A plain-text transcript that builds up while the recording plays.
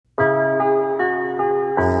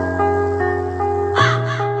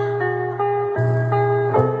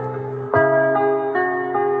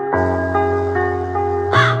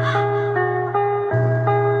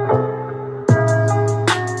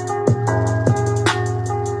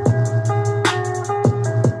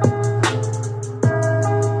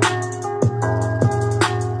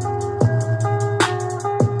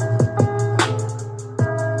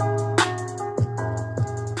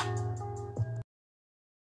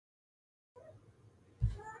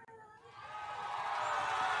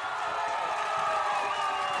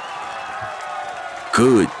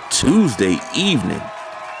Good Tuesday evening.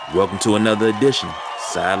 Welcome to another edition,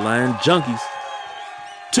 Sideline Junkies.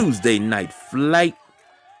 Tuesday night flight.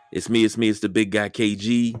 It's me, it's the big guy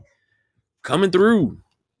KG, coming through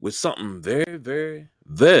with something very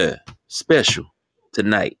special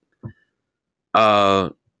tonight.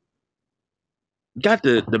 Got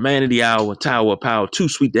the man of the hour, Tower of Power, too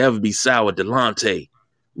sweet to ever be sour, Delonte,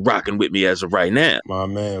 rocking with me as of right now. My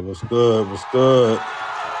man, what's good? What's good?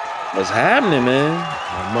 What's happening, man?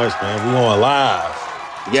 Not much, man. We on live.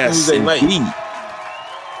 Yes, Tuesday indeed. night.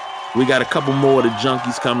 We got a couple more of the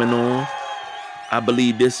junkies coming on. I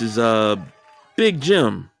believe this is Big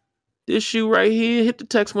Jim. This shoe right here, hit the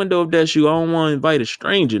text window of that shoe. I don't want to invite a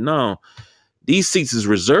stranger. No. These seats is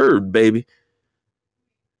reserved, baby.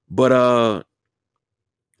 But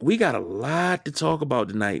we got a lot to talk about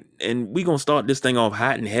tonight, and we gonna start this thing off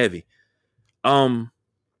hot and heavy.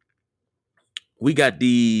 We got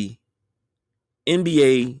the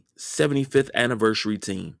NBA 75th anniversary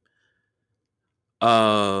team.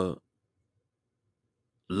 Love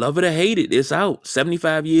it or hate it, it's out.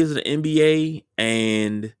 75 years of the NBA,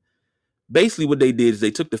 and basically what they did is they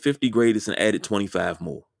took the 50 greatest and added 25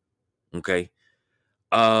 more. Okay.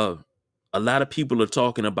 A lot of people are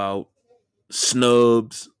talking about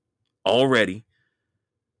snubs already.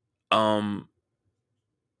 Couple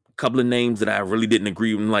of names that I really didn't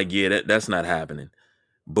agree with. I'm like, yeah, that's not happening.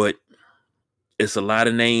 But it's a lot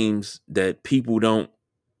of names that people don't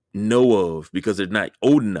know of because they're not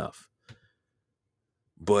old enough.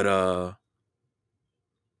 But I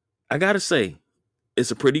gotta say, it's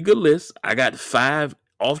a pretty good list. I got 5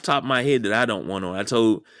 off top of my head that I don't want on. I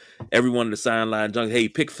told everyone in the sideline junk, hey,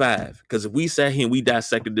 pick 5. Because if we sat here and we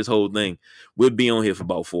dissected this whole thing, we'd be on here for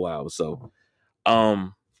about 4 hours. So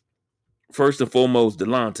first and foremost,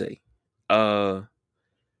 Delonte.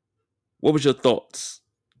 What was your thoughts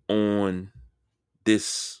on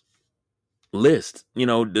this list? You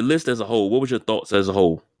know, the list as a whole. What was your thoughts as a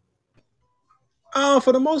whole?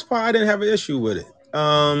 For the most part, I didn't have an issue with it.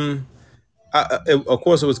 Of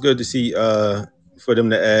course, it was good to see for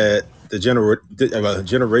them to add the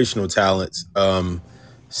generational talents.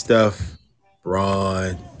 Steph,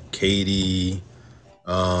 Bron, Katie.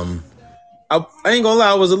 I ain't gonna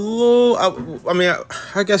lie, I was a little.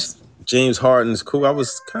 I guess James Harden's cool. I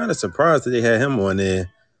was kind of surprised that they had him on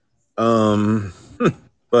there.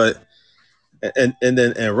 But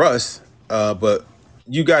and Russ. But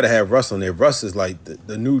you got to have Russ on there. Russ is like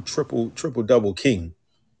the new triple double king.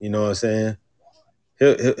 You know what I'm saying?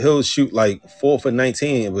 He'll shoot like 4 for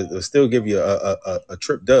 19, but it'll still give you a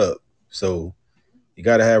trip dub. So you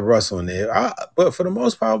got to have Russ on there. But for the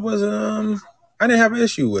most part, I didn't have an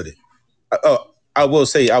issue with it. I will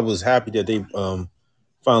say I was happy that they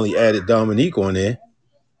finally added Dominique on there.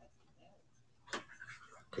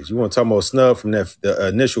 Because you want to talk about snub from the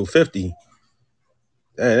initial 50.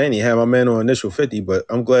 They didn't even have my man on initial 50, but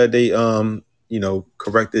I'm glad they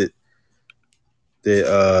corrected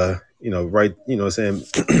the right, saying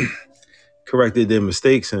corrected their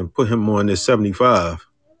mistakes and put him on this 75.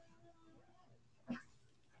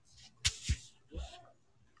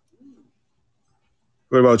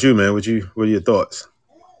 What about you, man? What are your thoughts?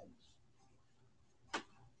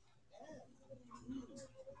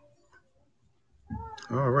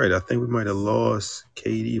 All right, I think we might have lost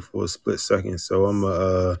KD for a split second, so I'm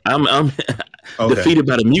okay. Defeated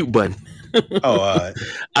by the mute button. Oh, all right.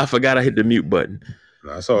 I forgot I hit the mute button.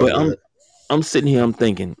 No, it's all good. I'm sitting here, I'm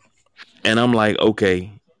thinking, and I'm like,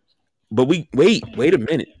 okay, but wait a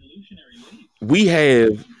minute. We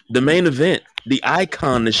have the main event, the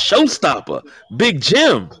icon, the showstopper, Big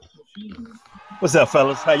Jim. What's up,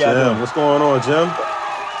 fellas? How y'all doing? What's going on, Jim?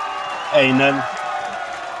 Ain't nothing.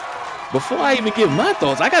 Before I even give my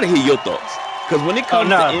thoughts, I gotta hear your thoughts. Because when it comes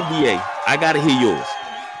to NBA, I gotta hear yours.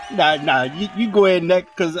 Nah, you go ahead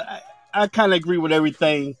next, because I kind of agree with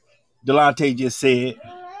everything Delonte just said.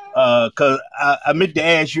 Because I meant to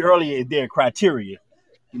ask you earlier their criteria.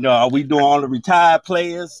 You know, are we doing all the retired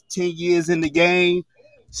players, 10 years in the game,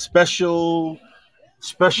 special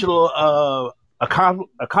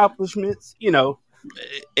accomplishments, you know?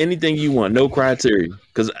 Anything you want, no criteria.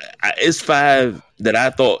 Because it's 5 that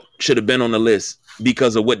I thought should have been on the list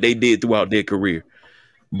because of what they did throughout their career.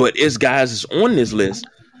 But it's guys that's on this list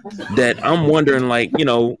that I'm wondering, like, you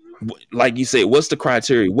know, like you said, what's the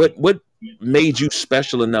criteria? What made you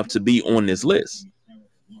special enough to be on this list?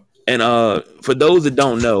 And for those that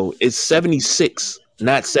don't know, it's 76,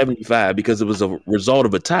 not 75, because it was a result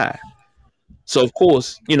of a tie. So, of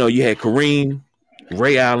course, you know, you had Kareem,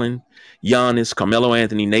 Ray Allen, Giannis, Carmelo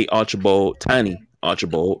Anthony, Nate Archibald, Tiny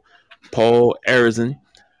Archibald, Paul Arizin,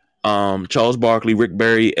 Charles Barkley, Rick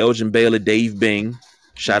Barry, Elgin Baylor, Dave Bing.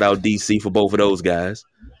 Shout out DC for both of those guys.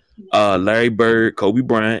 Larry Bird, Kobe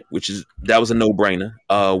Bryant, that was a no-brainer.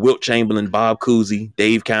 Wilt Chamberlain, Bob Cousy,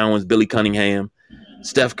 Dave Cowens, Billy Cunningham,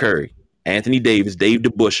 Steph Curry, Anthony Davis, Dave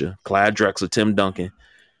DeBusschere, Clyde Drexler, Tim Duncan,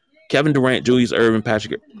 Kevin Durant, Julius Erving,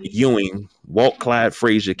 Patrick Ewing, Walt Clyde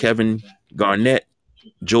Frazier, Kevin Garnett,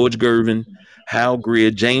 George Gervin, Hal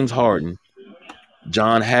Greer, James Harden,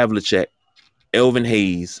 John Havlicek, Elvin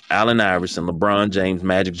Hayes, Allen Iverson, LeBron James,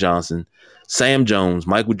 Magic Johnson, Sam Jones,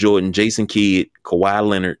 Michael Jordan, Jason Kidd, Kawhi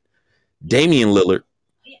Leonard, Damian Lillard,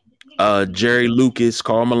 Jerry Lucas,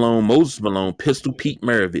 Karl Malone, Moses Malone, Pistol Pete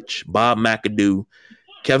Maravich, Bob McAdoo,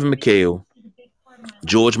 Kevin McHale,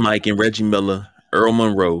 George Mikan, Reggie Miller, Earl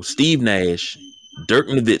Monroe, Steve Nash, Dirk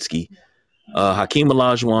Nowitzki, Hakeem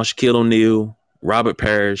Olajuwon, Shaquille O'Neal, Robert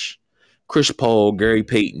Parrish, Chris Paul, Gary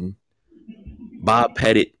Payton, Bob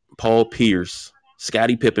Pettit, Paul Pierce,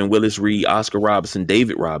 Scottie Pippen, Willis Reed, Oscar Robertson,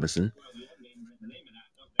 David Robinson,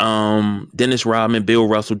 Dennis Rodman, Bill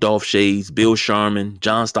Russell, Dolph Schayes, Bill Sharman,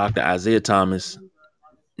 John Stockton, Isaiah Thomas,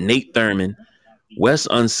 Nate Thurman, Wes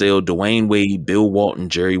Unseld, Dwayne Wade, Bill Walton,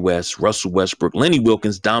 Jerry West, Russell Westbrook, Lenny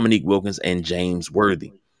Wilkins, Dominique Wilkins, and James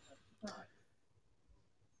Worthy.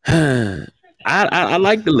 I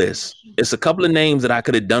like the list. It's a couple of names that I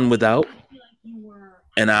could have done without.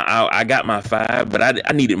 And I got my 5, but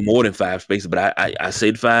I needed more than 5 spaces. But I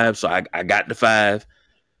said 5, so I got the 5.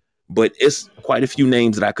 But it's quite a few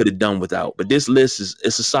names that I could have done without. But this list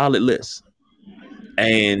it's a solid list.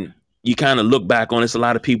 And you kind of look back on it. It's a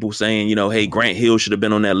lot of people saying, hey, Grant Hill should have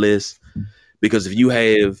been on that list. Because if you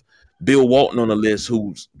have Bill Walton on the list,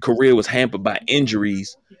 whose career was hampered by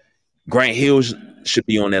injuries, Grant Hill should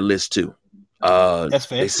be on that list too. That's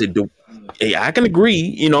fair. They said, hey, I can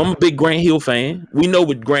agree. I'm a big Grant Hill fan. We know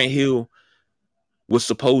what Grant Hill was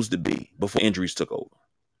supposed to be before injuries took over.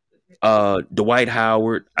 Dwight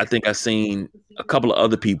Howard. I think I've seen a couple of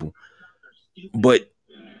other people, but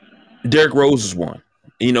Derrick Rose is one.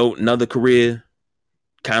 Another career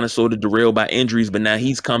kind of sort of derailed by injuries, but now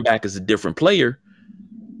he's come back as a different player,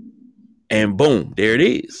 and boom, there it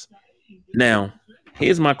is. Now,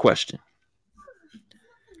 here's my question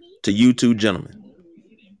to you two gentlemen.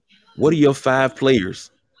 What are your 5 players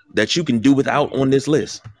that you can do without on this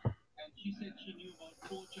list?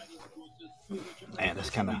 Man, that's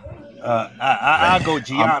kind of. I'll go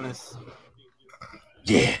Giannis.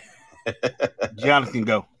 Yeah. Giannis can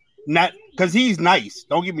go. Not because he's nice.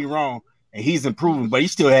 Don't get me wrong, and he's improving, but he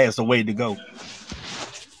still has a way to go.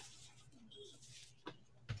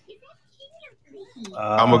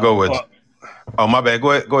 I'm gonna go with. Oh, my bad.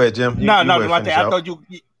 Go ahead, Jim. No, I thought you.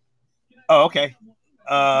 Oh, okay.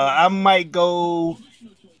 I might go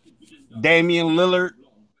Damian Lillard.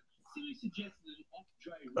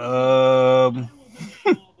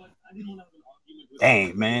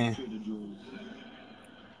 Dang, man.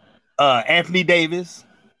 Anthony Davis.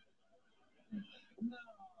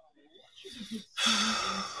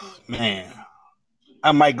 Man.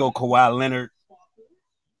 I might go Kawhi Leonard.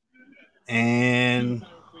 And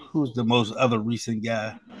who's the most other recent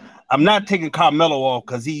guy? I'm not taking Carmelo off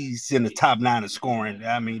because he's in the top 9 of scoring.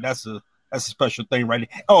 I mean, that's a special thing right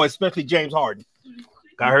there. Oh, especially James Harden.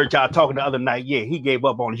 I heard y'all talking the other night. Yeah, he gave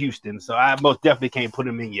up on Houston, so I most definitely can't put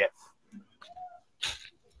him in yet.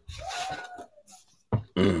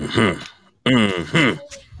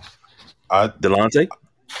 Delonte?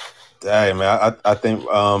 Dang, man, I think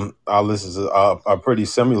our lists are pretty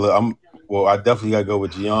similar. I definitely gotta go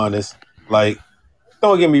with Giannis. Like,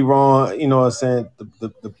 don't get me wrong, you know what I'm saying?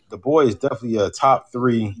 The boy is definitely a top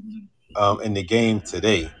 3 in the game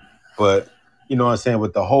today. But you know what I'm saying,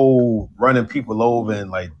 with the whole running people over and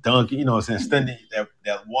like dunking, you know what I'm saying, extending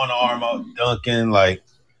that one arm out, dunking, like,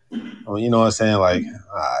 you know what I'm saying, like,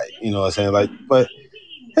 you know what I'm saying, like, but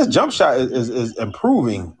his jump shot is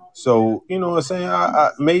improving. So, you know what I'm saying,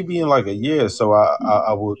 I maybe in like a year or so,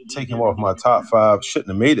 I will take him off my top 5. Shouldn't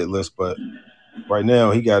have made it list, but right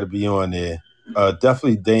now he got to be on there.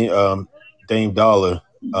 Definitely Dame Dollar.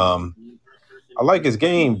 I like his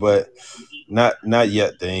game, but not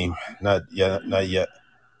yet, Dame. Not yet.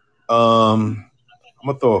 I'm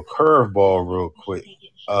gonna throw a curveball real quick.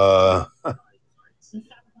 I'm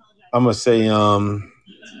gonna say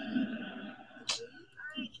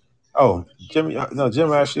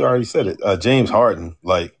Jim actually already said it. James Harden.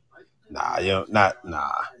 Like, nah,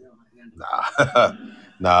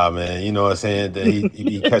 man. You know what I'm saying? That he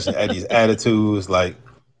be catching Eddie's attitudes. Like,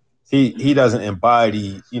 he doesn't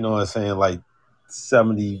embody, you know what I'm saying, like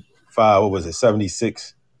 75, what was it,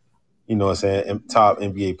 76, you know what I'm saying, top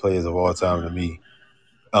NBA players of all time to me.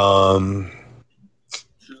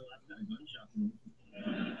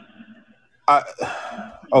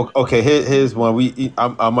 Okay. Here's one.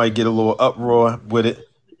 I might get a little uproar with it.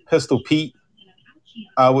 Pistol Pete.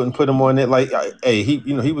 I wouldn't put him on it. Like, hey,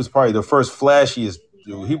 he was probably the first flashiest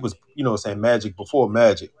dude. He was, saying Magic before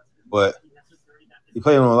Magic, but he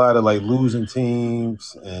played on a lot of like losing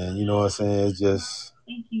teams, and you know what I'm saying.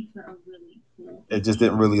 It just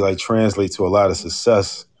didn't really like translate to a lot of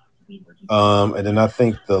success. And then I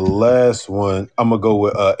think the last one I'm gonna go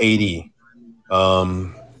with AD.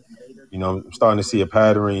 I'm starting to see a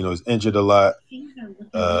pattern. He's injured a lot.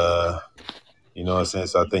 You know what I'm saying?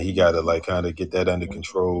 So I think he got to like kind of get that under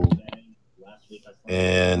control.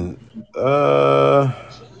 And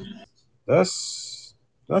that's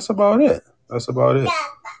about it. That's about it.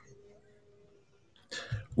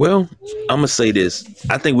 Well, I'm gonna say this.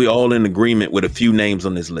 I think we're all in agreement with a few names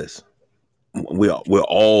on this list. We're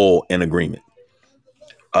all in agreement.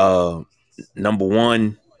 Number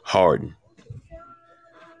one, Harden.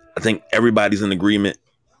 I think everybody's in agreement.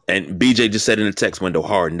 And BJ just said in the text window,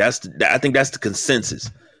 Harden. I think that's the consensus.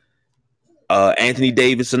 Anthony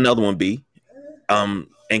Davis, another one, B. And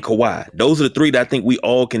Kawhi. Those are the three that I think we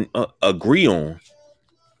all can agree on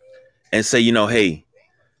and say, hey,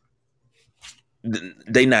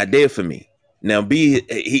 they not there for me. Now, B,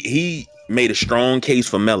 he made a strong case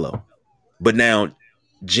for Melo. But now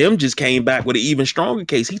Jim just came back with an even stronger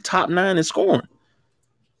case. He top 9 in scoring.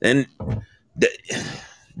 And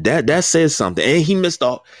that says something. And he missed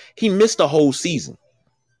the whole season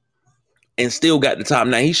and still got the top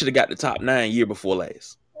 9. He should have got the top 9 year before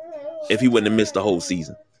last if he wouldn't have missed the whole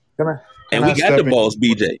season. And we got the balls,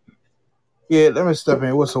 BJ. Yeah, let me step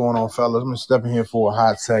in. What's going on, fellas? Let me step in here for a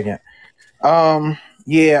hot second. I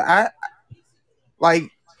like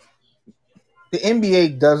the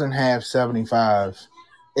NBA doesn't have 75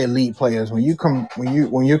 elite players. When you're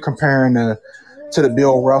comparing to the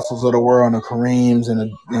Bill Russells of the world and the Kareems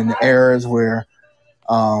and the eras where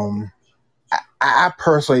I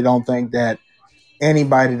personally don't think that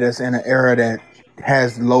anybody that's in an era that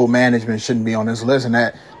has low management shouldn't be on this list. And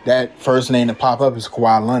that first name to pop up is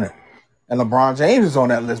Kawhi Leonard. And LeBron James is on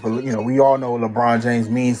that list, but we all know what LeBron James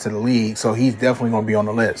means to the league, so he's definitely going to be on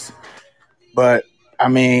the list. But I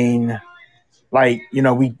mean, like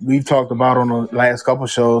we've talked about on the last couple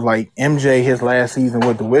shows, like MJ, his last season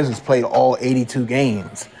with the Wizards played all 82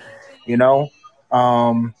 games. You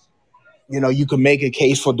can make a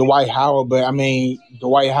case for Dwight Howard, but I mean,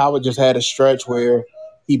 Dwight Howard just had a stretch where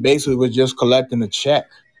he basically was just collecting a check.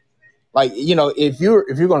 Like, if you're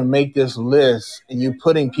going to make this list and you're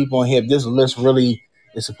putting people in here, if this list really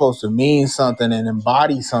is supposed to mean something and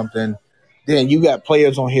embody something, then you got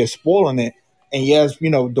players on here spoiling it. And yes,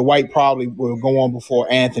 Dwight probably will go on before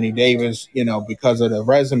Anthony Davis, because of the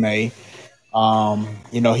resume.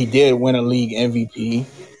 He did win a league MVP.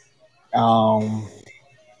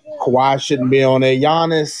 Kawhi shouldn't be on there.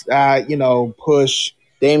 Giannis, push.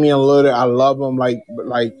 Damian Lillard, I love him. Like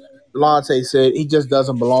Delonte said, he just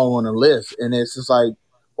doesn't belong on the list. And it's just like,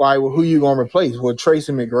 why? Well, who you going to replace? Well,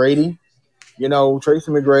 Tracy McGrady.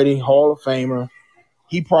 Tracy McGrady, Hall of Famer.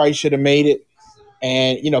 He probably should have made it.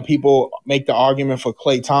 And, people make the argument for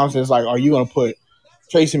Klay Thompson. It's like, are you going to put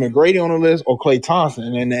Tracy McGrady on the list or Klay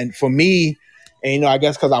Thompson? And then for me, and, I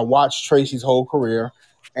guess because I watched Tracy's whole career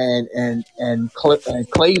and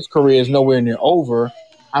Klay's career is nowhere near over,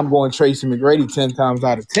 I'm going Tracy McGrady 10 times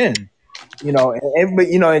out of 10.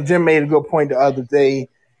 And Jim made a good point the other day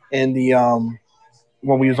in the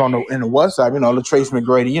when we was in the West Side, the Tracy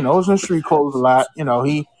McGrady, was in street clothes a lot.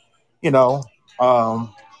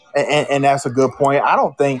 And that's a good point. I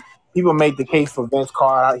don't think people make the case for Vince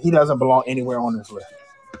Carter. He doesn't belong anywhere on this list.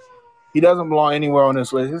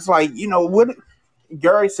 It's like, what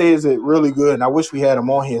Gary says it really good, and I wish we had him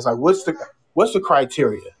on here. It's like, what's the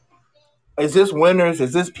criteria? Is this winners?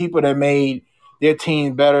 Is this people that made their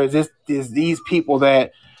team better? Is these people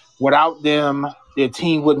that without them, their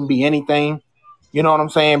team wouldn't be anything? You know what I'm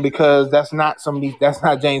saying? Because that's not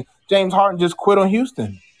James. James Harden just quit on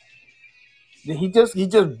Houston. He just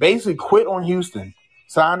basically quit on Houston,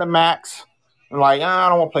 signed a max, and like, I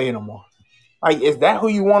don't want to play no more. Like, is that who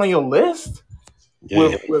you want on your list?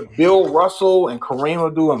 Yeah. With Bill Russell and Kareem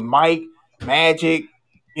Abdul and Mike, Magic,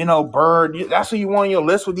 Bird. That's who you want on your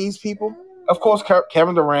list with these people? Of course,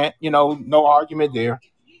 Kevin Durant, no argument there.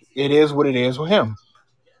 It is what it is with him.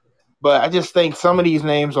 But I just think some of these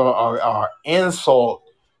names are insult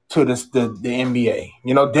to the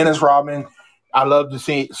NBA. Dennis Rodman, I love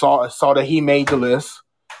to saw that he made the list.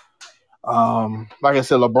 Like I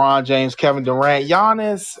said, LeBron James, Kevin Durant,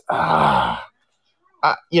 Giannis,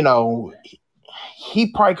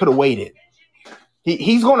 he probably could have waited.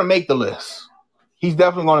 He's going to make the list. He's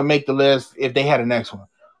definitely going to make the list if they had a next one.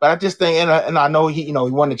 But I just think, and I know he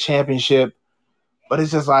won the championship, but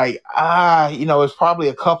it's just like it's probably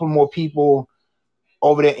a couple more people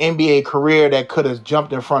over the NBA career that could have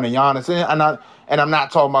jumped in front of Giannis, and I'm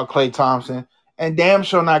not talking about Klay Thompson, and damn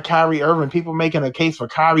sure not Kyrie Irving. People making a case for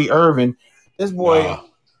Kyrie Irving. This boy, Nah.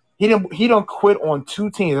 he don't quit on two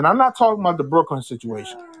teams, and I'm not talking about the Brooklyn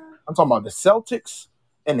situation. I'm talking about the Celtics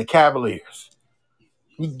and the Cavaliers.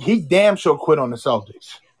 He damn sure quit on the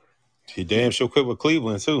Celtics. He damn sure quit with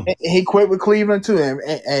Cleveland too. He quit with Cleveland too,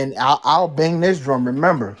 and I'll bang this drum.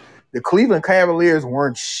 Remember, the Cleveland Cavaliers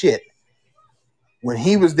weren't shit when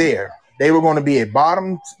he was there. They were going to be a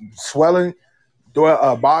bottom cellar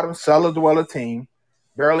dweller team,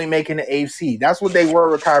 barely making the AFC. That's what they were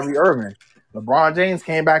with Kyrie Irving. LeBron James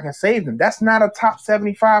came back and saved them. That's not a top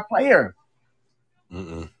 75 player.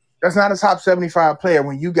 That's not a top 75 player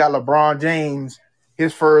when you got LeBron James,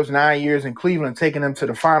 his first 9 years in Cleveland, taking them to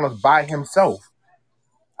the finals by himself.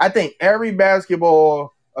 I think every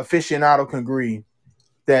basketball aficionado can agree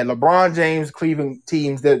that LeBron James Cleveland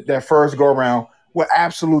teams that first go around were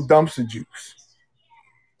absolute dumpster juice.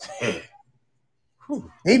 I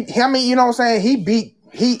mean, you know what I'm saying?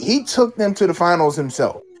 He took them to the finals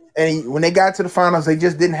himself. And when they got to the finals, they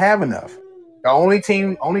just didn't have enough. The only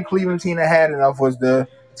Cleveland team that had enough was the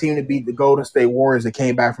team that beat the Golden State Warriors that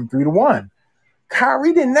came back from 3-1. Kyrie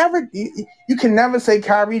you can never say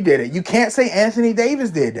Kyrie did it. You can't say Anthony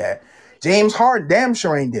Davis did that. James Harden damn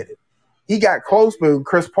sure ain't did it. He got close, but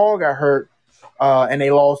Chris Paul got hurt, and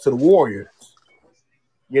they lost to the Warriors.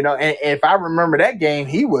 And if I remember that game,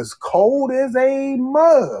 he was cold as a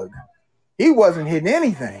mug. He wasn't hitting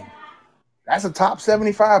anything. That's a top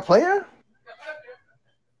 75 player?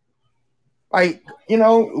 Like, we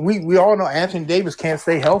all know Anthony Davis can't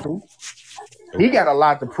stay healthy. He got a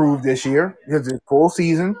lot to prove this year. It's a full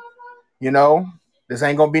season. This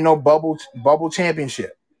ain't gonna be no bubble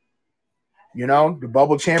championship. The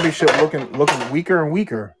bubble championship looking weaker and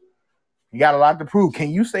weaker. You got a lot to prove.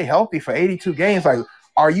 Can you stay healthy for 82 games? Like,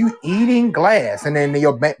 are you eating glass and then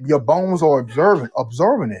your bones are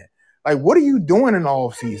absorbing it? Like, what are you doing in the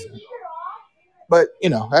off season? But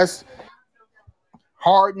that's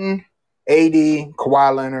Harden, AD,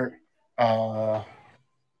 Kawhi Leonard,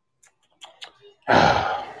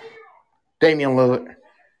 Damian Lillard.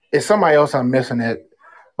 It's somebody else I'm missing it,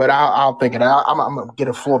 but I'll think it out. I'm gonna get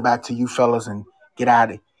a floor back to you fellas and get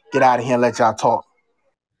out of here and let y'all talk.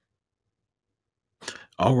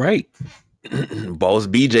 All right. Boss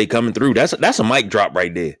BJ coming through. That's a mic drop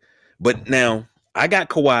right there. But now I got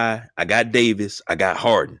Kawhi, I got Davis, I got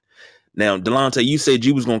Harden. Now, Delonte, you said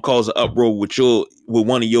you was gonna cause an uproar with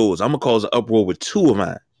one of yours. I'm gonna cause an uproar with two of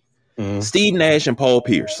mine. Steve Nash and Paul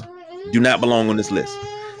Pierce do not belong on this list.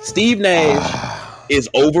 Steve Nash is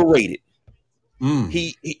overrated.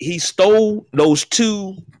 He stole those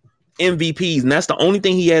two MVPs, and that's the only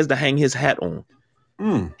thing he has to hang his hat on.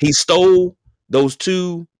 He stole those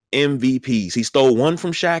two MVPs. He stole one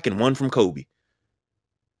from Shaq and one from Kobe.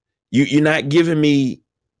 You're not giving me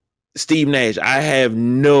Steve Nash.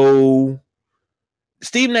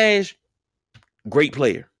 Steve Nash, great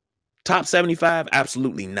player. Top 75?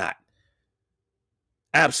 Absolutely not.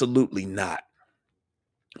 Absolutely not.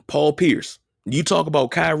 Paul Pierce. You talk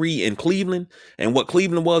about Kyrie and Cleveland and what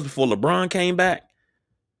Cleveland was before LeBron came back.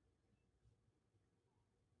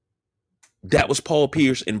 That was Paul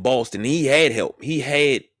Pierce in Boston. He had help. He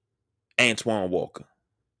had Antoine Walker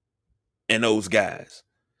and those guys.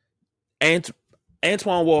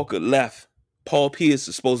 Antoine Walker left. Paul Pierce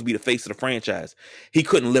is supposed to be the face of the franchise. He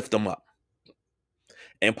couldn't lift them up.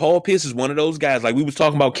 And Paul Pierce is one of those guys, like we was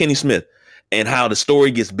talking about Kenny Smith and how the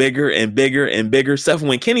story gets bigger and bigger and bigger. Except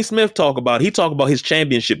when Kenny Smith talk about his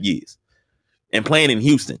championship years and playing in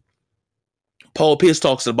Houston. Paul Pierce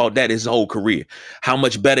talks about that his whole career. How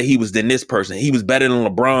much better he was than this person. He was better than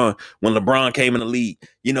LeBron when LeBron came in the league.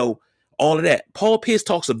 All of that. Paul Pierce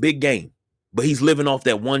talks a big game, but he's living off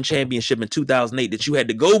that one championship in 2008 that you had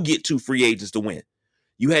to go get two free agents to win.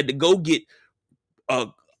 You had to go get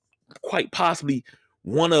quite possibly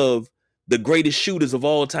one of the greatest shooters of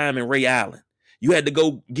all time in Ray Allen. You had to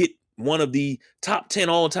go get one of the top 10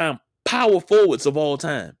 all-time power forwards of all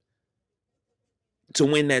time to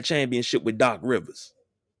win that championship with Doc Rivers,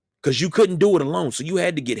 because you couldn't do it alone. So you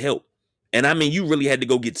had to get help. And I mean, you really had to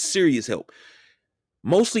go get serious help.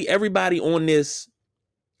 Mostly everybody on this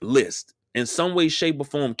list in some way, shape, or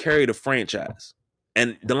form carried a franchise.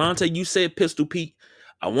 And Delonte, you said Pistol Pete.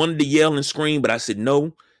 I wanted to yell and scream, but I said,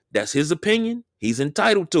 no, that's his opinion. He's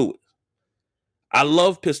entitled to it. I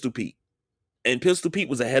love Pistol Pete. And Pistol Pete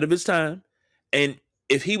was ahead of his time. And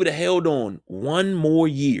if he would have held on one more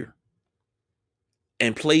year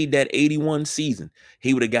and played that 81 season,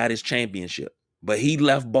 he would have got his championship. But he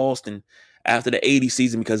left Boston after the 80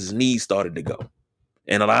 season because his knees started to go.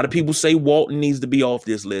 And a lot of people say Walton needs to be off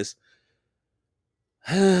this list.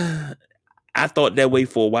 I thought that way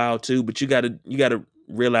for a while too, but you gotta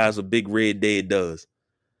realize what Big Red Dead does.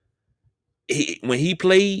 When he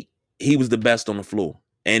played, he was the best on the floor.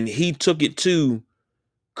 And he took it to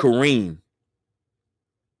Kareem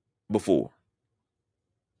before.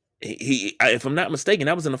 If I'm not mistaken,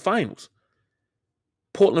 that was in the finals.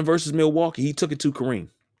 Portland versus Milwaukee, he took it to Kareem.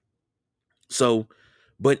 So,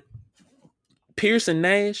 but Pierce and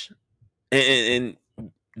Nash and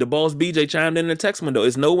the boss BJ chimed in the text window.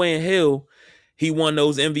 It's no way in hell he won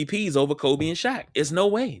those MVPs over Kobe and Shaq. It's no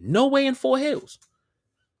way. No way in 4 hells.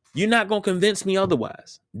 You're not gonna convince me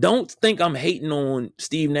otherwise. Don't think I'm hating on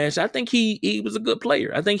Steve Nash. I think he was a good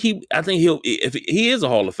player. I think he'll if he is a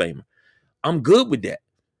Hall of Famer. I'm good with that.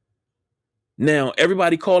 Now,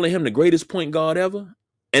 everybody calling him the greatest point guard ever,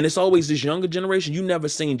 and it's always this younger generation. You've never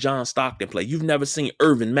seen John Stockton play. You've never seen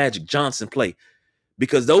Irvin Magic Johnson play,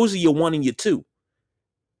 because those are your 1 and your 2.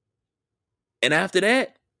 And after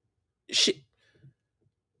that, shit,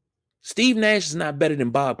 Steve Nash is not better than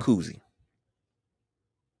Bob Cousy.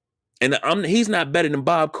 And he's not better than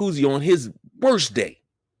Bob Cousy on his worst day.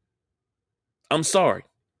 I'm sorry.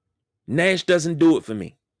 Nash doesn't do it for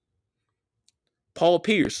me. Paul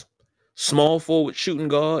Pierce, small forward shooting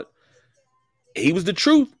guard. He was the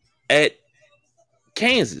truth at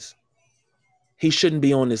Kansas. He shouldn't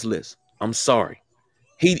be on this list. I'm sorry.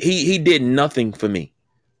 He did nothing for me.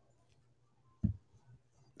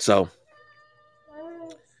 So,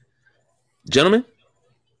 gentlemen,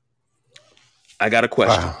 I got a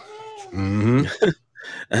question. Wow.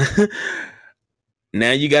 Mm-hmm.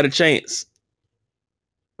 Now you got a chance.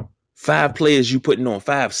 5 players you putting on,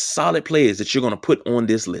 5 solid players that you're going to put on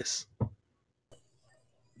this list.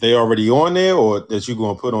 They already on there, or that you're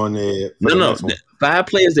going to put on there? No. 5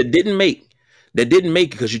 players that didn't make it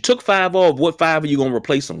because you took 5 off. What 5 are you going to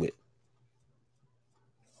replace them with?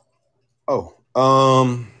 Oh,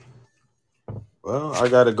 well, I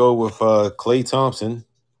got to go with Klay Thompson.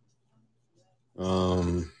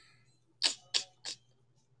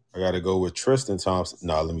 I got to go with Tristan Thompson.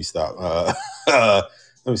 No, let me stop. Let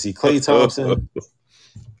me see. Klay Thompson.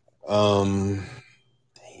 Damn.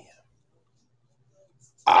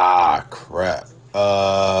 Ah, crap.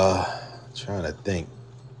 Trying to think.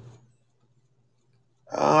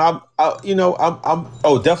 I'm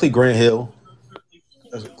definitely Grant Hill.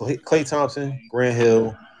 Klay Thompson, Grant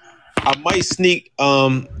Hill. I might sneak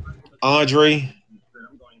Andre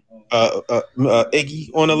Iggy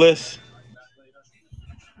on the list.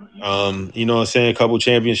 You know what I'm saying? A couple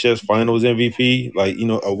championships, finals MVP, like, you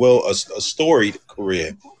know, a storied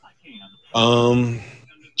career.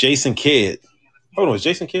 Jason Kidd. Hold on, is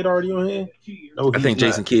Jason Kidd already on here? No, I think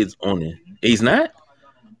Jason Kidd's on there. He's not?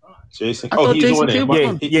 Jason. Oh, he's Jason on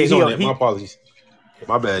there. He's on there. My apologies.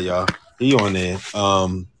 My bad, y'all. He on there.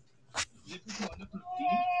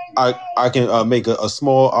 I can make a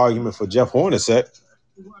small argument for Jeff Hornacek.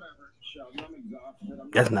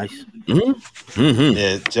 That's nice. Mm-hmm. Mm-hmm.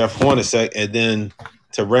 Yeah, Jeff Hornacek. And then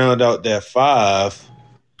to round out that 5,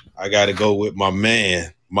 I got to go with my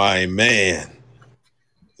man,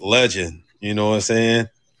 legend. You know what I'm saying?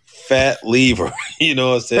 Fat Lever. You know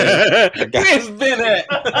what I'm saying? Where's Ben at?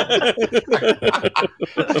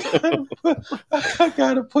 I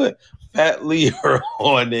got to put Fat Lever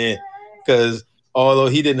on there because although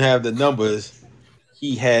he didn't have the numbers,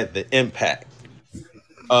 he had the impact.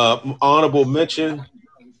 Honorable mention,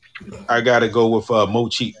 I got to go with Mo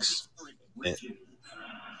Cheeks.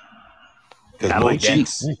 Because Mo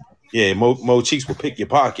Cheeks, Mo Cheeks will pick your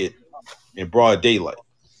pocket in broad daylight.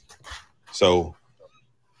 So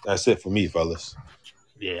that's it for me, fellas.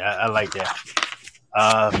 Yeah, I like that.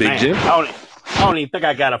 Big Jim? I don't even think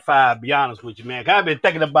I got a 5, be honest with you, man. 'Cause I've been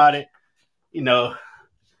thinking about it. You know,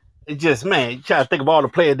 it just, man, you try to think of all the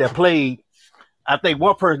players that played. I think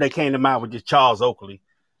one person that came to mind was just Charles Oakley.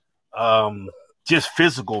 Just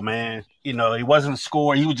physical, man. You know, he wasn't a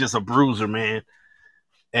scorer. He was just a bruiser, man.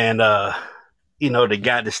 And, you know,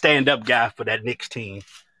 the stand-up guy for that Knicks team.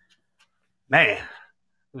 Man,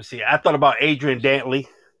 let me see. I thought about Adrian Dantley.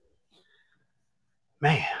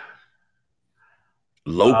 Man.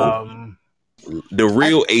 Local. The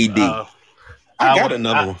real AD. I got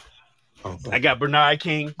another one. I got Bernard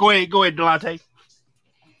King. Go ahead, Delonte.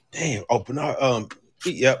 Damn. Oh, Bernard.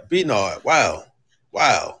 Bernard.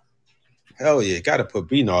 Wow. Hell yeah. Got to put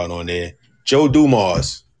Bernard on there. Joe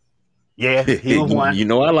Dumars. Yeah, he was one. You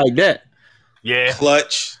know, I like that. Yeah.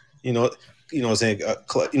 Clutch. You know what I'm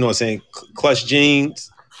saying? Clutch jeans.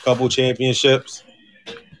 Couple championships.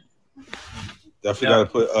 Definitely got to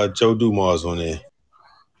put Joe Dumars on there.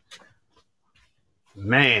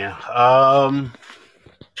 Man, I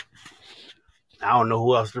don't know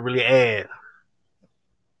who else to really add.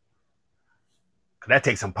 That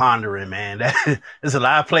takes some pondering, man. There's a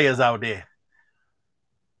lot of players out there.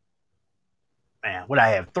 Man, what I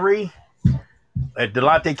have 3?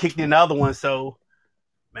 Delonte kicked in the other one, so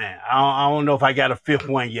man, I don't know if I got a 5th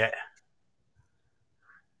one yet.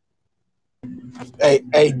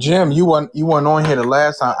 Hey, Jim, you weren't on here the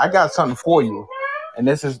last time. I got something for you, and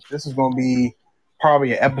this is going to be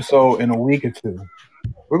probably an episode in a week or 2.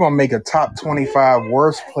 We're going to make a top 25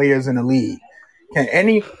 worst players in the league.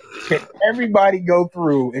 Can everybody go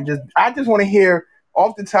through and I just want to hear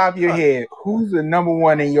off the top of your head who's the number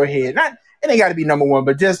one in your head? It ain't got to be number one,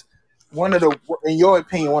 but just one of the, in your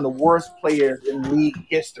opinion, one of the worst players in league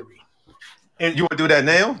history. And you want to do that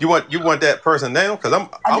now? You want that person now? Because I'm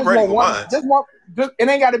ready for mine. Just it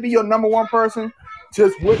ain't got to be your number one person.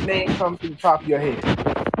 Just what name comes to the top of your head?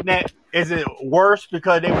 Now, is it worse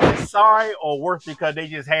because they were sorry, or worse because they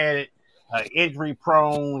just had an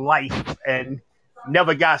injury-prone life and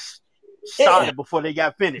never got started before they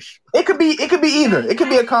got finished? It could be either. It could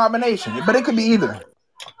be a combination, but it could be either.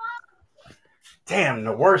 Damn,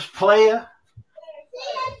 the worst player.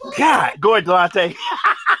 God, go ahead, Delonte.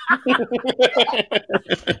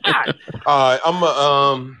 All right, I'm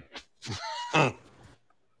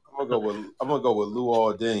gonna go with Lou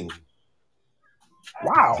Alding.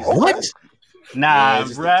 Wow. What? Nah,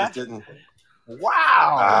 bruh.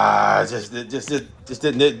 Wow. Just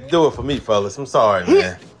didn't do it for me, fellas. I'm sorry,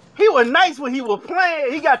 man. He was nice when he was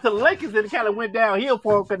playing. He got to the Lakers and it kind of went downhill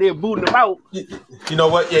for him because they were booting him out. You know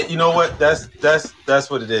what? Yeah, you know what? That's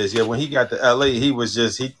what it is. Yeah, when he got to LA, he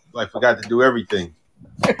forgot to do everything.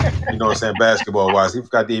 You know what I'm saying? Basketball wise, he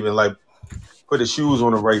forgot to even put his shoes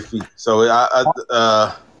on the right feet. So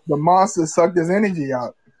the monster sucked his energy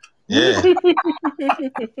out. Yeah.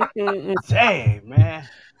 Dang, man.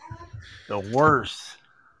 The worst.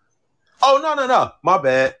 Oh no. My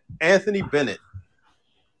bad. Anthony Bennett.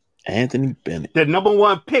 The number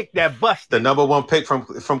one pick that busted. The number one pick from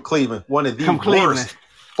Cleveland. One of the worst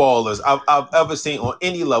ballers I've ever seen on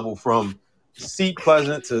any level, from Seat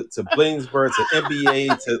Pleasant to Bladensburg to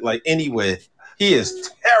NBA to anywhere. He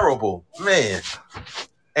is terrible, man.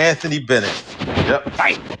 Anthony Bennett. Yep.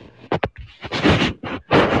 Fight.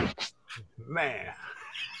 Man.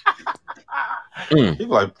 He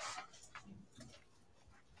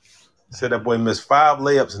said that boy missed 5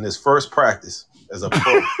 layups in his first practice as a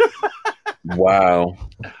pro. Wow.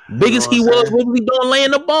 Biggest he was, what was he doing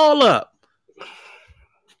laying the ball up?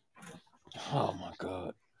 Oh my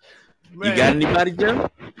God. Man. You got anybody, Jim? Man,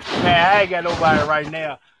 I ain't got nobody right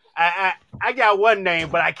now. I got one name,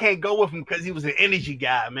 but I can't go with him because he was an energy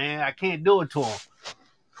guy, man. I can't do it to him.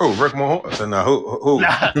 Who? Rick Mahorn? No, who?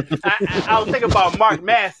 Nah, I was thinking about Mark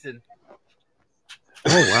Masson.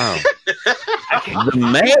 Oh wow. The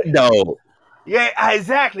Mad Dog. Yeah,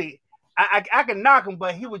 exactly. I can knock him,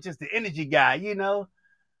 but he was just the energy guy, you know.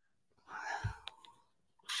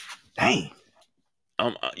 Dang.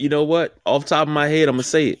 You know what? Off the top of my head, I'm gonna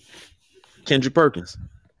say it. Kendrick Perkins.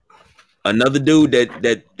 Another dude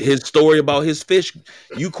that his story about his fish,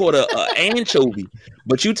 you caught a anchovy,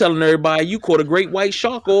 but you telling everybody you caught a great white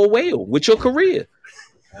shark or a whale with your career.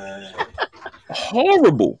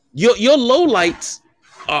 Horrible. Your lowlights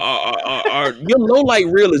are your low light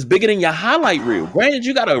reel is bigger than your highlight reel. Granted,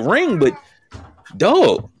 you got a ring, but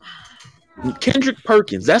dog, Kendrick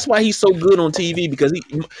Perkins. That's why he's so good on TV, because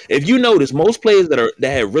if you notice, most players that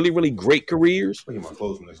have really, really great careers,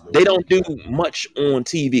 they don't do much on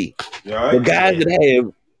TV. The guys that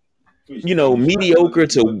have, mediocre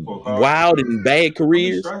to wild and bad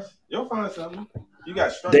careers, you'll find something. You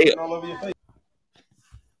got stripes all over your face.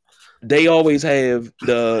 They always have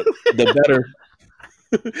the better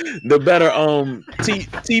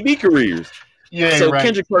TV careers. Yeah, so right.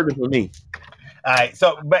 Kendrick Perkins for me. All right,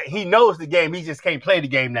 but he knows the game. He just can't play the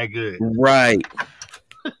game that good. Right.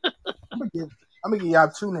 I'm gonna give y'all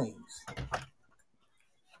 2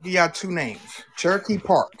 names. Cherokee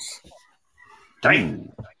Parks.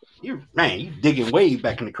 Dang. You digging way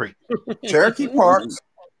back in the creek. Cherokee Parks.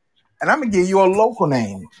 And I'm gonna give you a local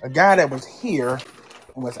name. A guy that was here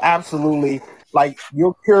and was absolutely like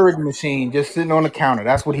your Keurig machine, just sitting on the counter.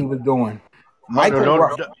 That's what he was doing. Michael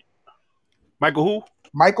Ruffin. Michael who?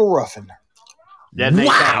 Michael Ruffin. That name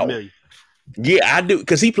sounds familiar. Yeah, I do,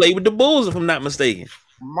 because he played with the Bulls, if I'm not mistaken.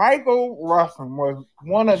 Michael Ruffin was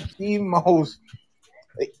one of the most.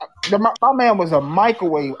 My man was a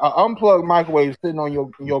microwave, an unplugged microwave sitting on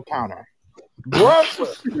your counter.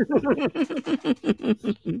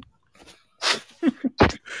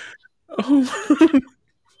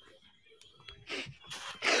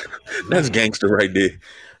 That's gangster right there.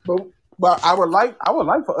 But I would like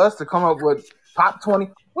for us to come up with top 20.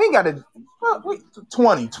 We ain't got to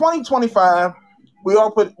 20, 25. We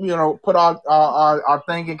all put our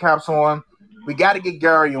thinking caps on. We got to get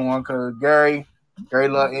Gary on because Gary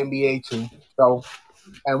love NBA too. So,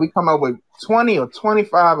 and we come up with 20 or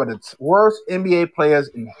 25 of the worst NBA players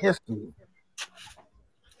in history.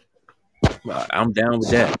 I'm down with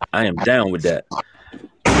that. I am down with that.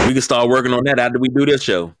 We can start working on that after we do this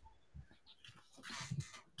show.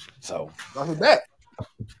 So look at that.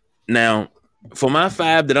 Now, for my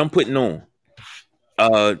 5 that I'm putting on,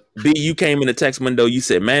 B, you came in the text window. You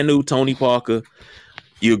said Manu, Tony Parker.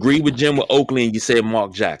 You agreed with Jim with Oakley, and you said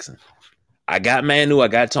Mark Jackson. I got Manu. I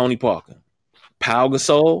got Tony Parker. Pau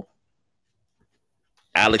Gasol,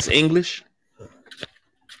 Alex English,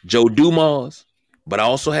 Joe Dumars, but I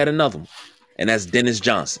also had another one, and that's Dennis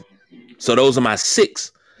Johnson. So those are my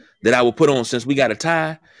 6 that I will put on since we got a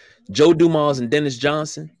tie. Joe Dumars and Dennis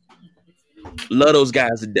Johnson. Love those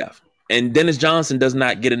guys to death. And Dennis Johnson does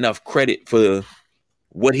not get enough credit for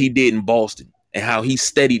what he did in Boston and how he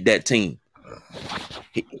steadied that team.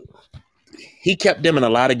 He kept them in a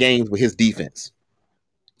lot of games with his defense.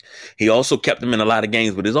 He also kept them in a lot of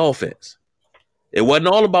games with his offense. It wasn't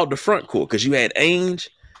all about the front court because you had Ainge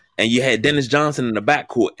and you had Dennis Johnson in the back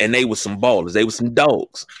court, and they were some ballers. They were some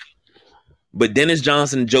dogs. But Dennis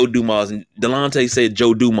Johnson and Joe Dumars, and Delonte said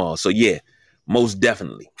Joe Dumars. So, yeah, most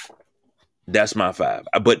definitely. That's my 5.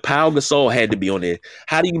 But Pau Gasol had to be on there.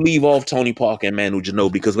 How do you leave off Tony Parker and Manu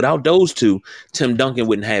Ginobili? Because without those two, Tim Duncan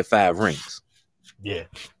wouldn't have 5 rings. Yeah.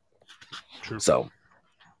 True. So,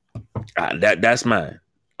 that's mine.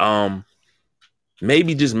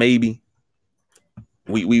 Maybe, just maybe,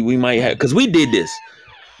 we might have, because we did this.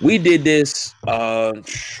 What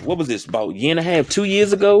was this, about a year and a half, 2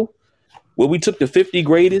 years ago, where we took the 50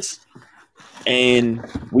 greatest and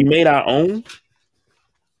we made our own.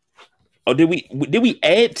 Or did we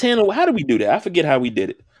add 10, or how did we do that? I forget how we did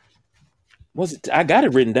it. Was it? I got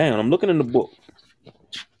it written down. I'm looking in the book.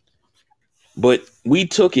 But we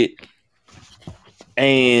took it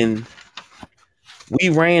and we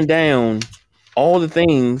ran down all the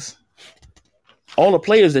things, all the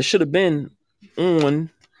players that should have been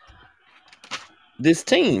on this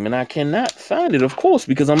team, and I cannot find it, of course,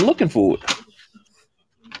 because I'm looking for it.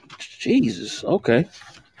 Jesus. Okay.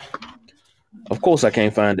 Of course I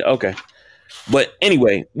can't find it. Okay. But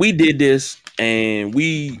anyway, we did this and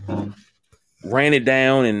we ran it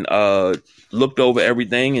down and looked over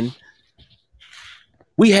everything, and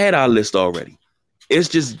we had our list already. It's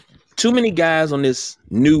just too many guys on this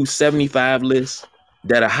new 75 list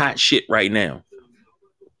that are hot shit right now.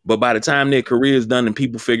 But by the time their career is done and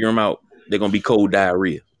people figure them out, they're going to be cold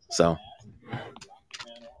diarrhea. So,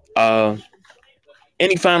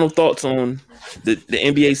 any final thoughts on the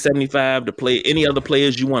NBA 75, the play, any other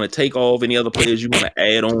players you want to take off, any other players you want to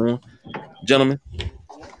add on, gentlemen?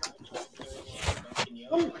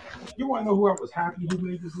 You want to know who I was happy who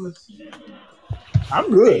made this list? I'm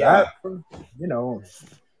good. I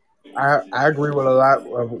agree with a lot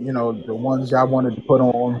of, the ones y'all wanted to put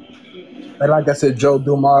on. And like I said, Joe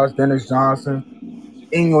Dumars, Dennis Johnson,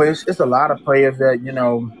 English. It's a lot of players that,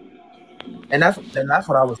 and that's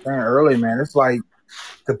what I was saying earlier, man. It's like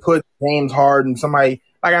to put James Harden, somebody,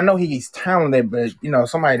 like, I know he's talented, but,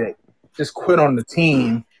 somebody that just quit on the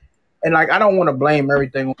team. And, like, I don't want to blame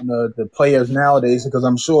everything on the players nowadays, because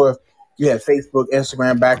I'm sure if you had Facebook,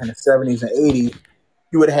 Instagram back in the 70s and 80s,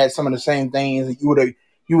 you would have had some of the same things. You would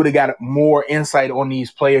have got more insight on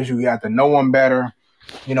these players. You got to know them better.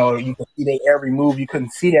 You can see their every move. You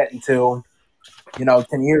couldn't see that until,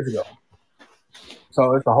 10 years ago.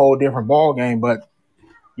 So it's a whole different ball game. But,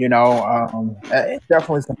 it's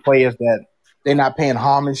definitely some players that they're not paying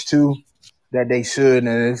homage to that they should.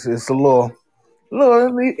 And it's a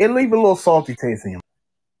it leave a little salty taste in you.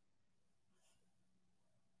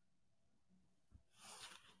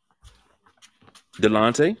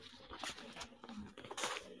 Delonte?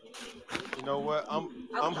 You know what?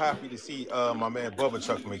 I'm happy to see my man Bubba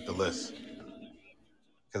Chuck make the list,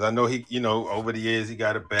 because I know he, over the years he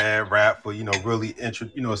got a bad rap for really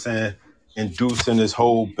inducing this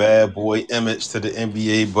whole bad boy image to the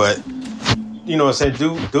NBA. But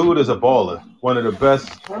dude is a baller, one of the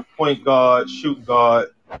best point guard, shoot guard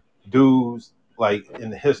dudes like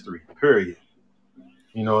in history. Period.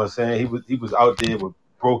 He was out there with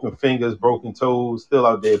broken fingers, broken toes, still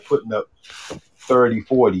out there putting up 30,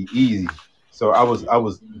 40 easy. So I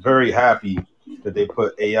was very happy that they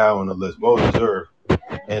put AI on the list. Well deserved.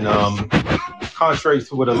 And contrary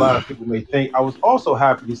to what a lot of people may think, I was also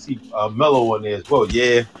happy to see Melo on there as well.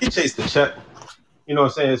 Yeah, he chased the check.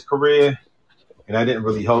 His career, and that didn't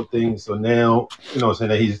really help things. So now, saying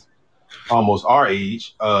that he's almost our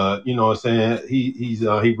age, saying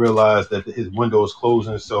he realized that his window is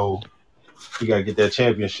closing, so he got to get that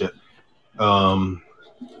championship. But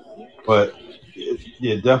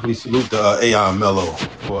yeah, definitely salute to AI and Melo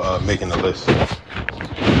for making the list.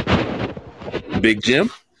 Big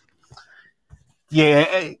Jim. Yeah,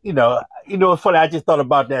 it's funny. I just thought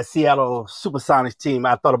about that Seattle Supersonics team.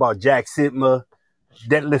 I thought about Jack Sidma,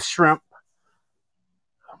 Detlef Shrimp.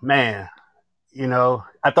 Man,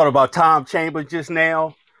 I thought about Tom Chambers just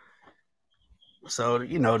now. So,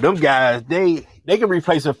 them guys, they can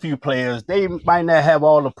replace a few players. They might not have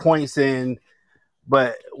all the points in,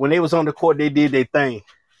 but when they was on the court, they did their thing.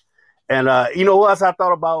 And what else I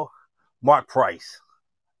thought about? Mark Price.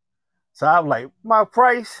 So I was like, Mark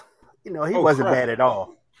Price, he wasn't bad at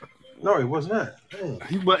all. No, he was not.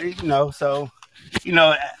 He was, so,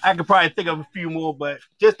 I could probably think of a few more, but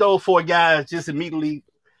just those 4 guys just immediately,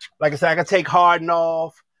 like I said, I could take Harden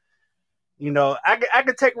off. I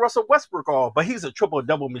could take Russell Westbrook off, but he's a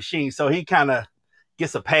triple-double machine, so he kind of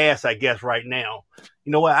gets a pass, I guess, right now.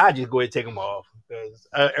 You know what? I just go ahead and take him off because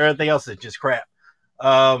everything else is just crap.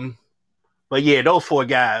 But yeah, those 4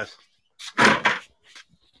 guys.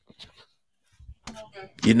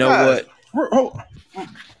 You know what?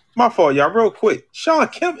 My fault, y'all. Real quick, Shawn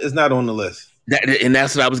Kemp is not on the list. And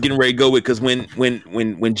that's what I was getting ready to go with, because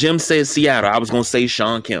when Jim said Seattle, I was going to say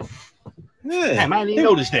Shawn Kemp. Yeah, damn, I didn't even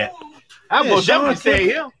notice that. I will definitely say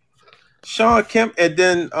him. Shawn Kemp, and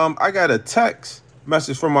then I got a text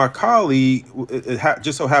message from my colleague. It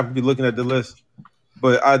just so happened to be looking at the list,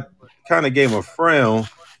 but I kind of gave him a frown.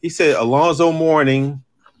 He said Alonzo Mourning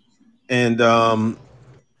and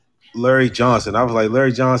Larry Johnson. I was like,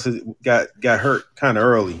 Larry Johnson got hurt kind of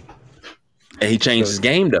early, and he changed his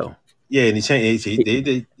game though. Yeah, and he changed. He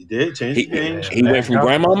did change his game. He went from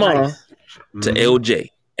grandmama to LJ,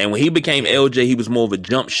 and when he became LJ, he was more of a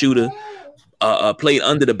jump shooter. Played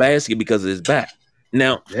under the basket because of his back.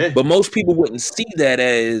 Now, but most people wouldn't see that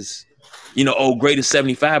as, greatest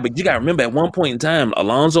 75. But you got to remember, at one point in time,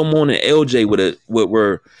 Alonzo Mourning and LJ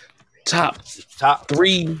were top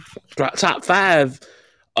 5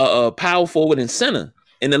 power forward and center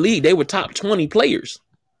in the league. They were top 20 players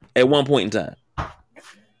at one point in time.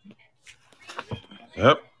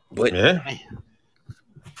 Yep. But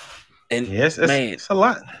and yes, man, it's a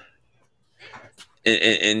lot.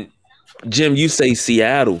 And Jim, you say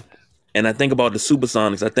Seattle, and I think about the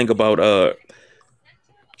Supersonics. I think about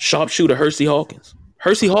sharpshooter Hersey Hawkins.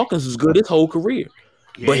 Hersey Hawkins was good his whole career,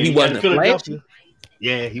 but he wasn't flashy.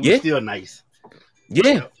 Yeah, he was still nice.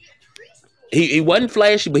 Yeah, he wasn't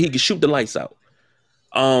flashy, but he could shoot the lights out.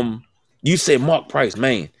 You said Mark Price,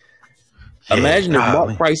 man. Imagine if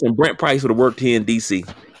Mark Price and Brent Price would have worked here in DC.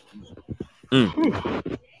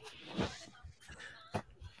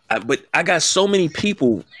 But I got so many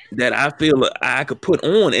people that I feel I could put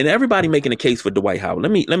on, and everybody making a case for Dwight Howard.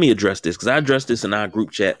 Let me address this, because I addressed this in our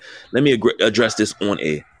group chat. Let me address this on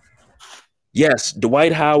air. Yes,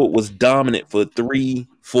 Dwight Howard was dominant for 3,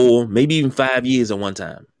 4, maybe even 5 years at one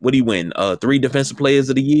time. What did he win? 3 Defensive Players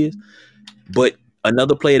of the Year. But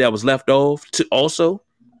another player that was left off also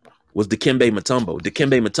was Dikembe Mutombo.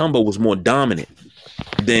 Dikembe Mutombo was more dominant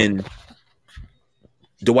than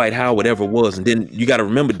Dwight Howard ever was. And then you got to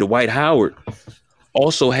remember, Dwight Howard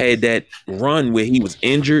also had that run where he was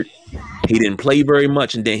injured. He didn't play very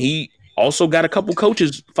much. And then he also got a couple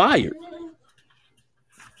coaches fired.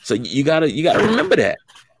 So you gotta remember that.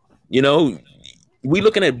 We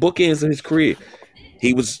looking at bookends in his career.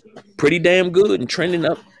 He was pretty damn good and trending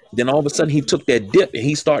up. Then all of a sudden he took that dip and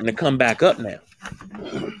he's starting to come back up now.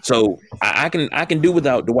 So I can do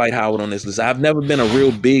without Dwight Howard on this list. I've never been a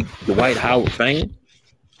real big Dwight Howard fan.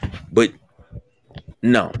 But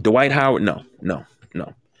no, Dwight Howard, no.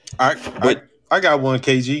 I got one,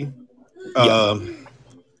 KG.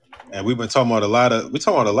 And we've been talking about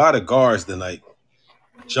a lot of guards tonight.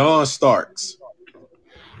 John Starks.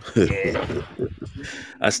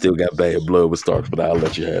 I still got bad blood with Starks, but I'll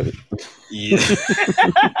let you have it. Yeah.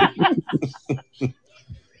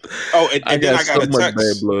 and then I got a text.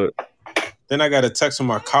 Bad blood. Then I got a text from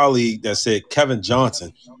my colleague that said Kevin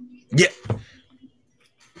Johnson. Yeah.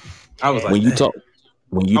 I was like, when you talk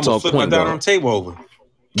flip my down on the table over.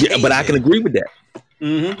 Yeah, but I can agree with that.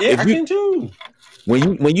 Mm-hmm. Yeah, I can too.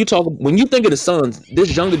 When you think of the Suns,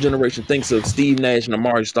 this younger generation thinks of Steve Nash and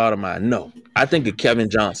Amar'e Stoudemire. No, I think of Kevin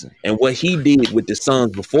Johnson and what he did with the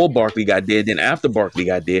Suns before Barkley got there, then after Barkley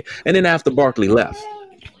got there, and then after Barkley left.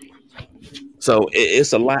 So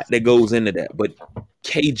it's a lot that goes into that. But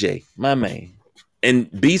KJ, my man, and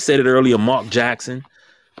B said it earlier, Mark Jackson.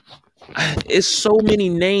 It's so many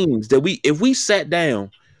names that if we sat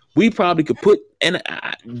down, we probably could put. And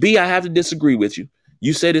B, I have to disagree with you.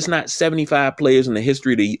 You said it's not 75 players in the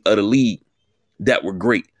history of the league that were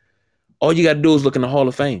great. All you got to do is look in the Hall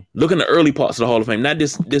of Fame. Look in the early parts of the Hall of Fame, not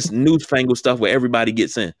this newfangled stuff where everybody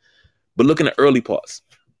gets in, but look in the early parts.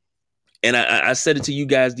 And I said it to you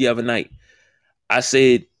guys the other night. I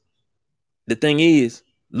said, the thing is,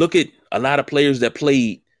 look at a lot of players that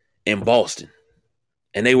played in Boston,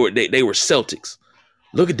 and they were Celtics.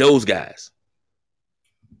 Look at those guys,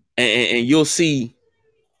 and you'll see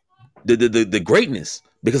the greatness,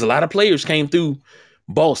 because a lot of players came through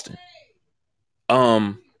Boston.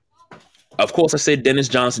 Of course, I said Dennis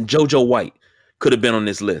Johnson, JoJo White could have been on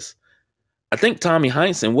this list. I think Tommy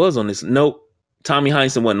Heinsohn was on this. Nope. Tommy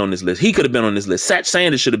Heinsohn wasn't on this list. He could have been on this list. Satch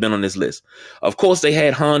Sanders should have been on this list. Of course, they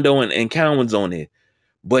had Hondo and Cowens on there.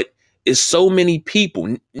 But it's so many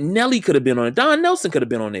people. Nelly could have been on it. Don Nelson could have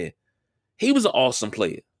been on there. He was an awesome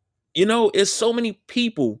player. You know, it's so many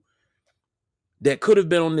people that could have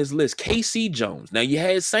been on this list. KC Jones. Now, you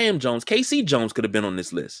had Sam Jones. KC Jones could have been on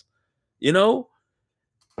this list. You know?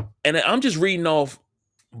 And I'm just reading off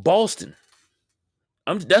Boston.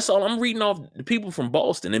 That's all. I'm reading off the people from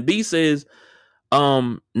Boston. And B says,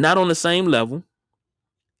 not on the same level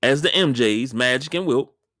as the MJs, Magic and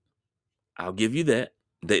Wilt. I'll give you that.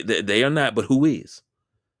 They are not, but who is?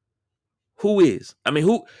 Who is? I mean,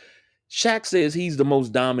 who? Shaq says he's the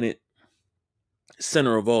most dominant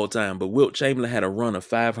center of all time, but Wilt Chamberlain had a run of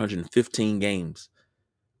 515 games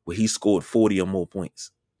where he scored 40 or more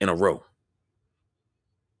points in a row.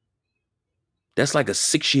 That's like a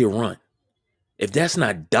 6-year run. If that's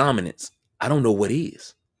not dominance, I don't know what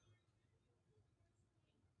is.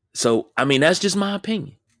 So, I mean, that's just my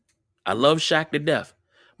opinion. I love Shaq to death,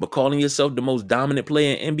 but calling yourself the most dominant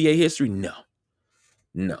player in NBA history, no.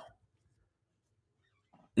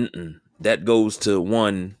 That goes to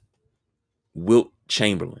one Wilt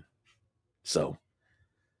Chamberlain. So,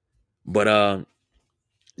 but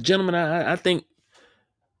gentlemen, I think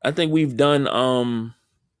we've done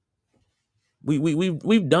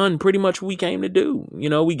we've done pretty much what we came to do. You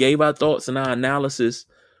know, we gave our thoughts and our analysis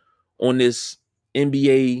on this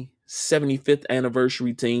NBA 75th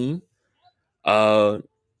anniversary team.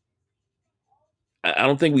 I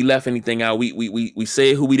don't think we left anything out. We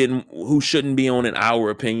said who shouldn't be on in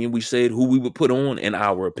our opinion. We said who we would put on in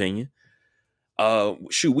our opinion.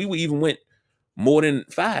 We even went more than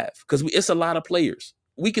 5 because it's a lot of players.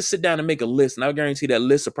 We could sit down and make a list, and I guarantee that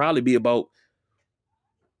list will probably be about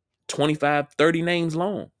 25, 30 names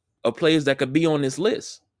long of players that could be on this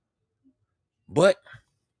list. But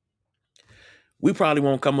we probably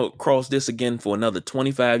won't come across this again for another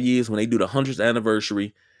 25 years when they do the 100th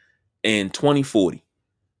anniversary in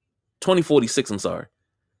 2046, I'm sorry.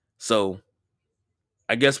 So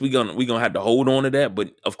I guess we're gonna have to hold on to that,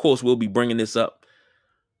 but of course we'll be bringing this up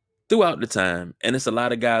throughout the time, and it's a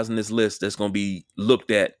lot of guys on this list that's gonna be looked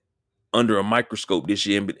at under a microscope this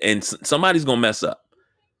year, and somebody's gonna mess up,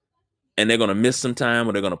 and they're gonna miss some time,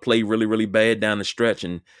 or they're gonna play really, really bad down the stretch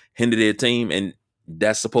and hinder their team, and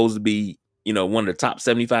that's supposed to be, you know, one of the top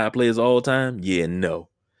 75 players of all time. Yeah, no,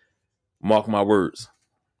 mark my words.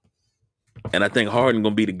 And I think Harden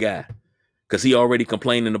gonna be the guy, because he already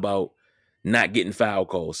complaining about not getting foul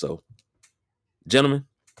calls. So, gentlemen,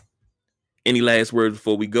 any last words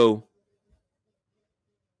before we go?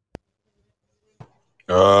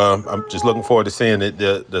 I'm just looking forward to seeing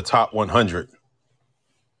the top 100.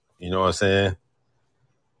 You know what I'm saying?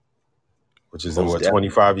 Which is in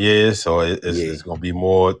 25 years, so it's going to be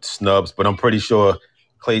more snubs. But I'm pretty sure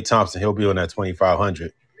Klay Thompson, he'll be on that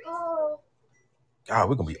 2,500. God,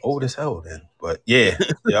 we're going to be old as hell then. But yeah,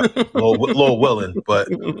 Lord willing. But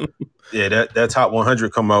yeah, that top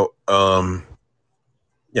 100 come out.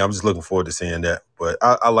 Yeah, I'm just looking forward to seeing that. But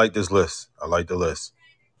I like this list. I like the list.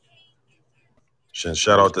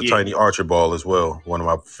 Shout out to Tiny Archibald as well, one of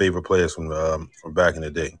my favorite players from back in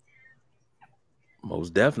the day.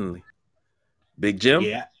 Most definitely. Big Jim?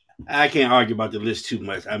 Yeah, I can't argue about the list too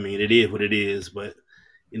much. I mean, it is what it is. But,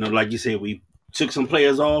 you know, like you said, we took some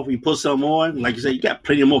players off. We put some on. Like you said, you got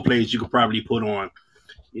plenty more players you could probably put on.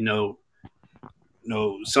 You know,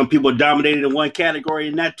 some people dominated in one category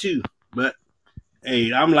and not two. But,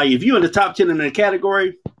 hey, I'm like, if you're in the top 10 in a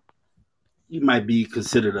category, you might be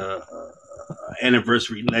considered a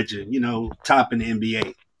anniversary legend, you know, top in the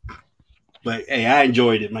NBA. But, hey, I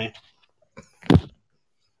enjoyed it, man.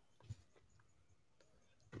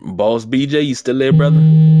 Boss BJ, you still there, brother?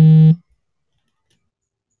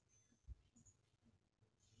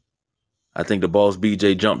 I think the Boss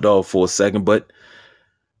BJ jumped off for a second, but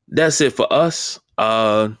that's it for us.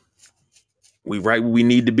 We right where we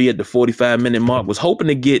need to be at the 45-minute mark. Was hoping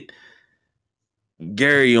to get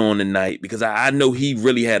Gary on tonight because I know he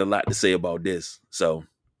really had a lot to say about this. So,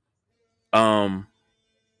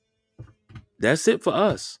 that's it for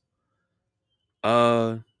us.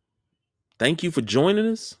 Thank you for joining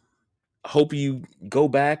us. I hope you go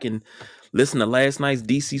back and listen to last night's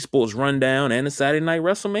DC Sports Rundown and the Saturday Night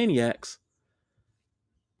WrestleManiacs.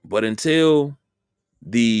 But until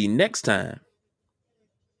the next time,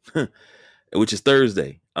 which is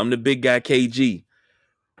Thursday, I'm the big guy KG.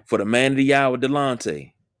 For the man of the hour,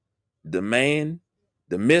 Delonte. The man,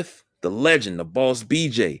 the myth, the legend, the boss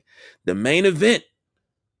BJ. The main event,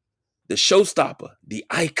 the showstopper, the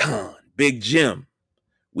icon, Big Jim.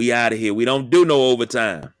 We out of here. We don't do no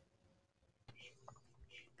overtime.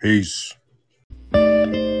 Peace.